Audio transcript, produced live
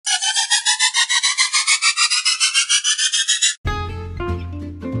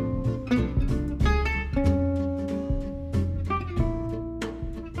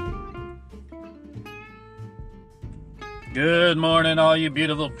Good morning, all you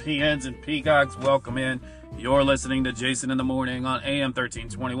beautiful peahens and peacocks. Welcome in. You're listening to Jason in the Morning on AM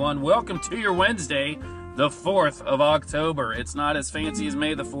 1321. Welcome to your Wednesday, the 4th of October. It's not as fancy as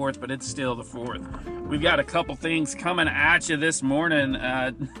May the 4th, but it's still the 4th. We've got a couple things coming at you this morning.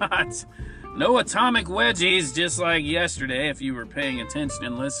 No atomic wedgies, just like yesterday, if you were paying attention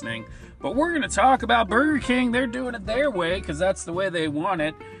and listening. But we're going to talk about Burger King. They're doing it their way because that's the way they want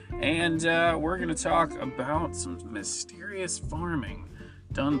it. And we're going to talk about some mysterious farming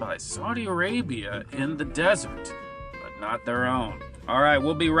done by Saudi Arabia in the desert, but not their own. All right,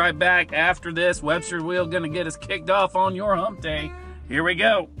 we'll be right back after this. Webster's Wheel going to get us kicked off on your hump day. Here we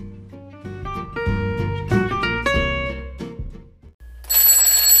go.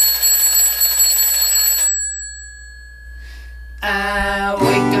 I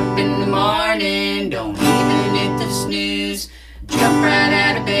wake up in the morning, don't even hit the snooze. Jump right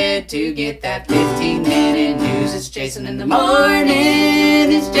out of bed to get that 15-minute news. It's Jason in the morning,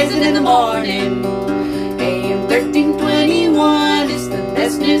 it's Jason in the morning. AM 1321, it's the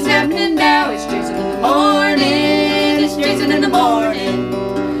best news happening now. It's Jason in the morning, it's Jason in the morning.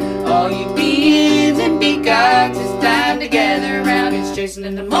 All you beans and peacocks, it's time to gather around. It's Jason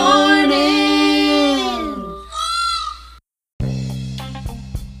in the morning.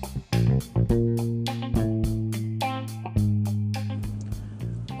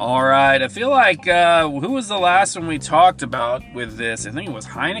 All right, I feel like, who was the last one we talked about with this? I think it was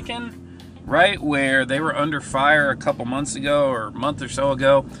Heineken, right? Where they were under fire a couple months ago or a month or so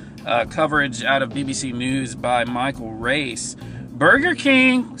ago. Coverage out of BBC News by Michael Race. Burger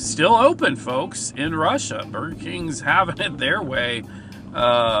King still open, folks, in Russia. Burger King's having it their way.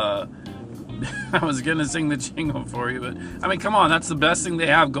 I was going to sing the jingle for you, but, I mean, come on, that's the best thing they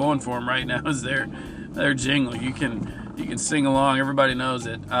have going for them right now is their jingle. You can sing along, everybody knows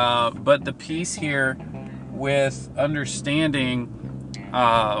it. But the piece here with understanding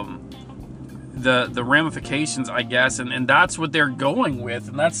the ramifications, I guess, and that's what they're going with,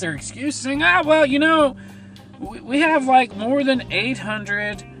 and that's their excuse, saying, well, you know, we have like more than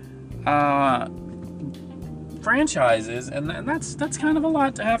 800 franchises, and that's kind of a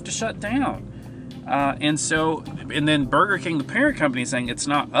lot to have to shut down. And then Burger King, the parent company, is saying it's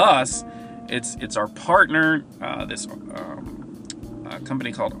not us. It's our partner, this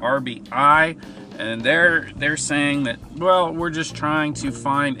company called RBI, and they're saying that, well, we're just trying to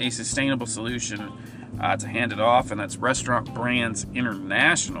find a sustainable solution to hand it off, and that's Restaurant Brands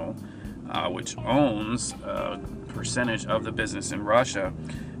International, which owns a percentage of the business in Russia.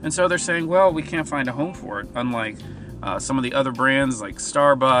 And so they're saying, well, we can't find a home for it, unlike some of the other brands like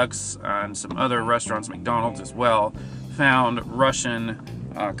Starbucks and some other restaurants, McDonald's as well, found Russian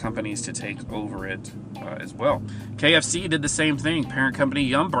companies to take over it as well. KFC did the same thing. Parent company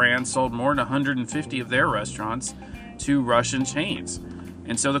Yum Brands sold more than 150 of their restaurants to Russian chains.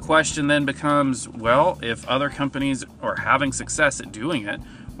 And so the question then becomes, well, if other companies are having success at doing it,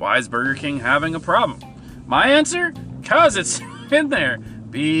 why is Burger King having a problem? My answer? Because it's in there.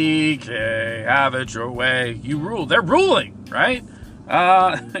 BK, have it your way. You rule. They're ruling, right?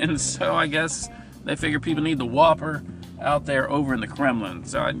 And so I guess they figure people need the Whopper out there over in the Kremlin.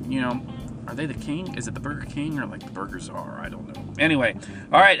 So, you know, are they the king? Is it the Burger King or like the Burger Czar? I don't know. Anyway,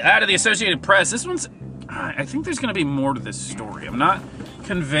 all right, out of the Associated Press. This one's, I think there's going to be more to this story. I'm not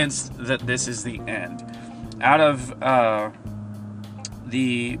convinced that this is the end. Out of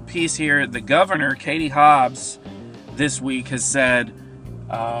the piece here, the governor, Katie Hobbs, this week has said,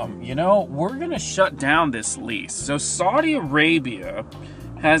 you know, we're going to shut down this lease. So Saudi Arabia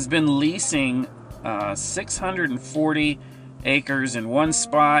has been leasing 640 acres in one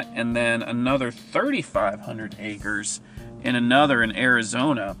spot and then another 3,500 acres in another in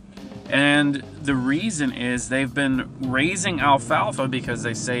Arizona. And the reason is they've been raising alfalfa because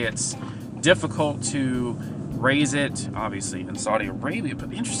they say it's difficult to raise it, obviously, in Saudi Arabia.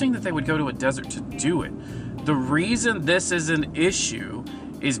 But interesting that they would go to a desert to do it. The reason this is an issue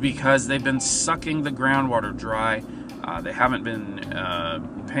is because they've been sucking the groundwater dry. They haven't been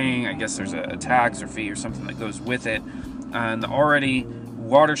paying, I guess there's a tax or fee or something that goes with it. And the already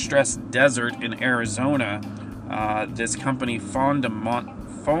water-stressed desert in Arizona, this company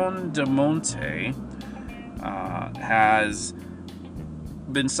Fondamonte has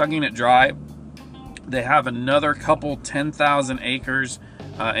been sucking it dry. They have another couple 10,000 acres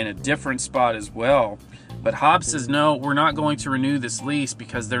in a different spot as well. But Hobbs says, no, we're not going to renew this lease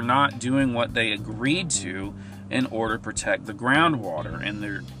because they're not doing what they agreed to in order to protect the groundwater, and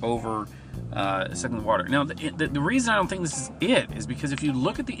they're over sucking the water. Now, the reason I don't think this is it is because if you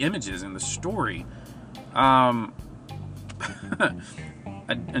look at the images in the story, I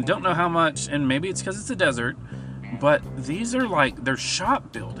don't know how much, and maybe it's because it's a desert, But these are like, they're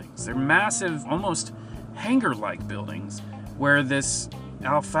shop buildings. They're massive, almost hangar-like buildings where this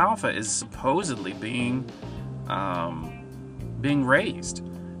alfalfa is supposedly being raised.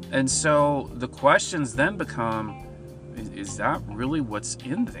 And so the questions then become, is that really what's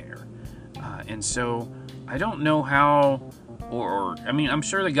in there? And so I don't know how, or I mean, I'm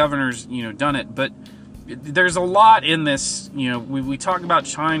sure the governor's, done it, but there's a lot in this. We talk about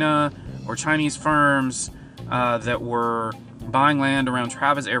China or Chinese firms that were buying land around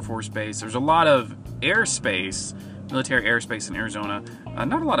Travis Air Force Base. There's a lot of airspace, military airspace in Arizona.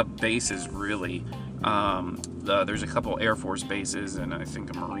 Not a lot of bases, really. There's a couple Air Force bases and I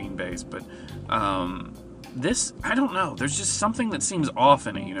think a Marine base, but this, I don't know. There's just something that seems off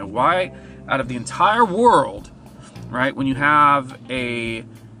in it. Why, out of the entire world, right, when you have a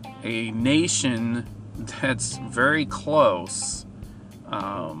nation that's very close,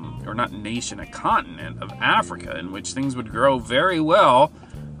 or not nation, a continent of Africa, in which things would grow very well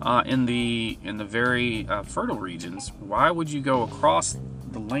in the very fertile regions, why would you go across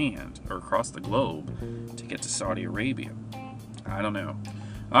the land or across the globe to get to Saudi Arabia? I don't know.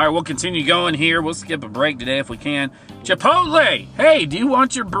 All right, we'll continue going here. We'll skip a break today if we can. Chipotle! Hey, do you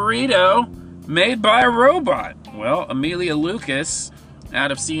want your burrito made by a robot? Well, Amelia Lucas out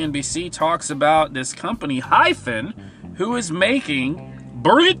of CNBC talks about this company, Hyphen, who is making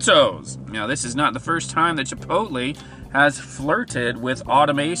burritos. Now, this is not the first time that Chipotle has flirted with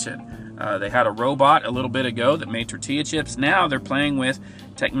automation. They had a robot a little bit ago that made tortilla chips. Now they're playing with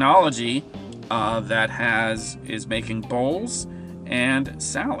technology that is making bowls and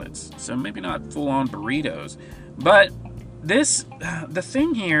salads. So maybe not full-on burritos. But the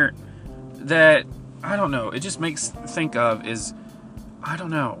thing here that, I don't know, it just makes think of is, I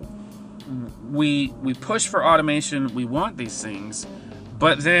don't know, we push for automation, we want these things,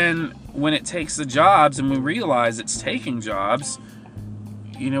 but then when it takes the jobs and we realize it's taking jobs,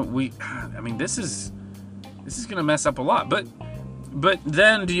 this is going to mess up a lot. But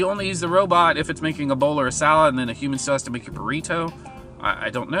then do you only use the robot if it's making a bowl or a salad and then a human still has to make your burrito?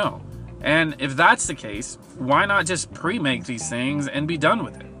 I don't know. And if that's the case, why not just pre-make these things and be done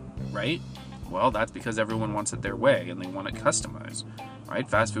with it, right? Well, that's because everyone wants it their way and they want it customized, right?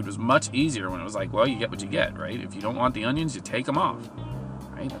 Fast food was much easier when it was like, well, you get what you get, right? If you don't want the onions, you take them off,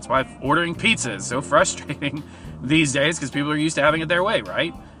 right? That's why ordering pizza is so frustrating these days, because people are used to having it their way,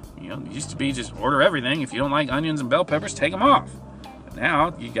 right? It used to be just order everything. If you don't like onions and bell peppers, take them off. But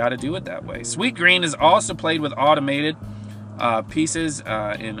now you got to do it that way. Sweetgreen is also played with automated pieces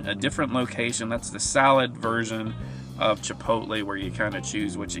in a different location. That's the salad version of Chipotle, where you kind of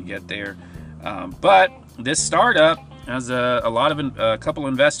choose what you get there. But this startup has a couple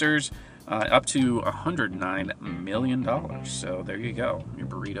investors, up to $109 million. So there you go. Your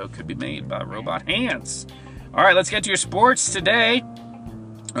burrito could be made by robot hands. All right, let's get to your sports today.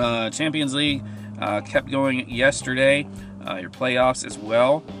 Champions League kept going yesterday. Your playoffs as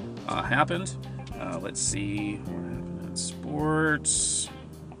well happened. Let's see what happened in sports.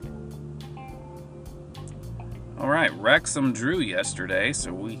 All right, Wrexham drew yesterday,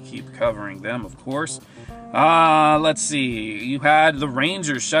 so we keep covering them, of course. Let's see. You had the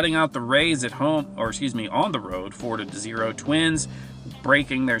Rangers shutting out the Rays at home, on the road, 4-0. Twins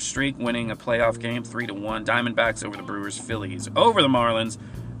breaking their streak, winning a playoff game 3-1. Diamondbacks over the Brewers. Phillies over the Marlins.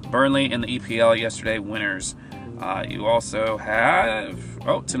 Burnley in the EPL yesterday, winners. You also have,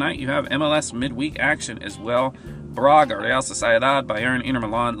 tonight you have MLS midweek action as well. Braga, Real Sociedad, Bayern, Inter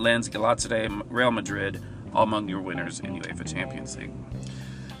Milan, Lens, Galatasaray, Real Madrid, all among your winners in UEFA Champions League.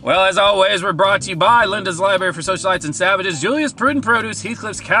 Well, as always, we're brought to you by Linda's Library for Socialites and Savages, Julia's Prudent Produce,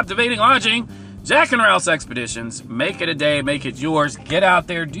 Heathcliff's Captivating Lodging, Jack and Ralph's Expeditions. Make it a day, make it yours. Get out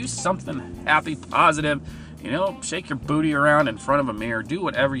there, do something happy, positive. Shake your booty around in front of a mirror. Do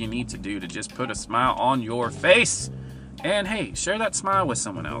whatever you need to do to just put a smile on your face. And hey, share that smile with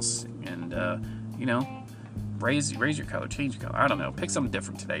someone else. And, raise your color, change your color. I don't know. Pick something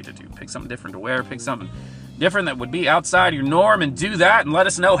different today to do. Pick something different to wear. Pick something different that would be outside your norm, and do that and let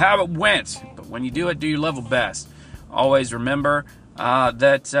us know how it went. But when you do it, do your level best. Always remember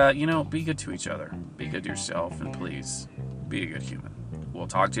that, be good to each other. Be good to yourself, and please be a good human. We'll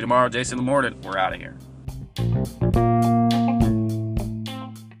talk to you tomorrow. Jason in the morning. We're out of here.